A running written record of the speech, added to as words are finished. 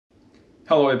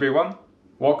Hello everyone,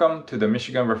 welcome to the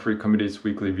Michigan Referee Committee's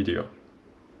weekly video.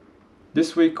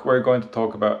 This week we're going to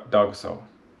talk about DOGSO,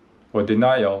 or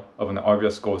denial of an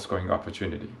obvious goal scoring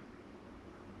opportunity.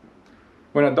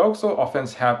 When a DOGSO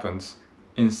offense happens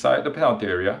inside the penalty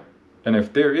area, and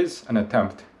if there is an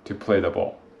attempt to play the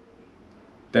ball,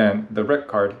 then the red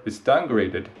card is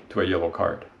downgraded to a yellow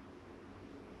card.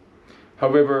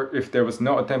 However, if there was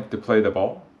no attempt to play the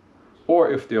ball, or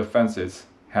if the offense is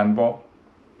handball,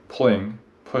 pulling,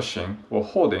 pushing, or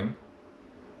holding,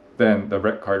 then the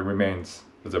red card remains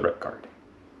as a red card.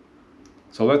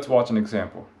 So let's watch an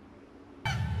example.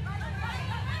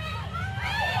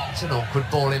 It's an awkward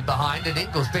ball in behind, and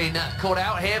Ingles being caught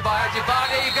out here by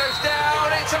Ajibani. He goes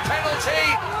down, it's a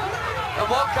penalty! And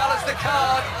what colour's the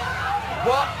card?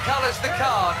 What colour's the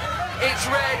card? It's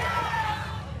red.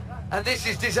 And this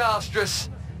is disastrous.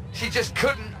 She just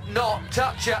couldn't not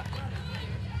touch her.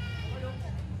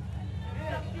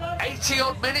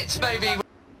 80-odd minutes maybe.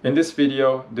 In this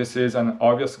video, this is an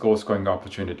obvious goal scoring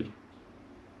opportunity.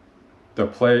 The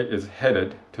play is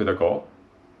headed to the goal.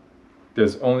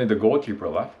 There's only the goalkeeper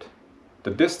left.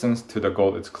 The distance to the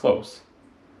goal is close,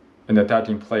 and the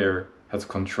attacking player has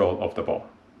control of the ball.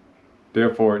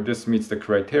 Therefore, this meets the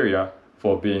criteria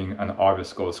for being an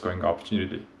obvious goal scoring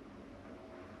opportunity.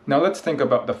 Now let's think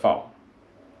about the foul.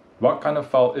 What kind of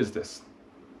foul is this?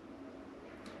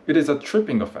 It is a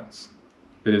tripping offense.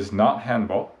 It is not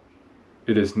handball.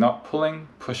 It is not pulling,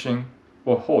 pushing,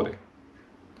 or holding.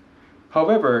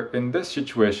 However, in this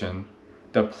situation,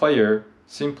 the player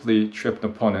simply tripped the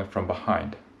opponent from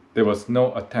behind. There was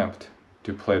no attempt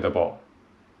to play the ball.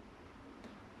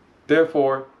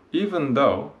 Therefore, even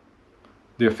though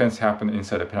the offense happened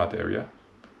inside the penalty area,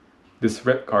 this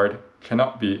red card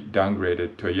cannot be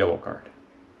downgraded to a yellow card.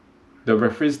 The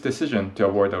referee's decision to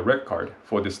award a red card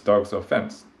for this DOGSO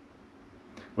offense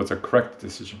was a correct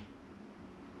decision.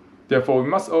 Therefore, we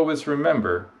must always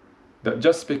remember that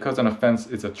just because an offense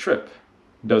is a trip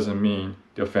doesn't mean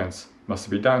the offense must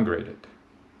be downgraded.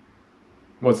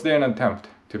 Was there an attempt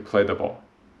to play the ball?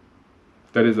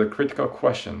 That is a critical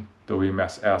question that we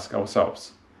must ask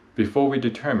ourselves before we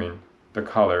determine the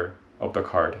color of the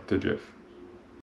card to give.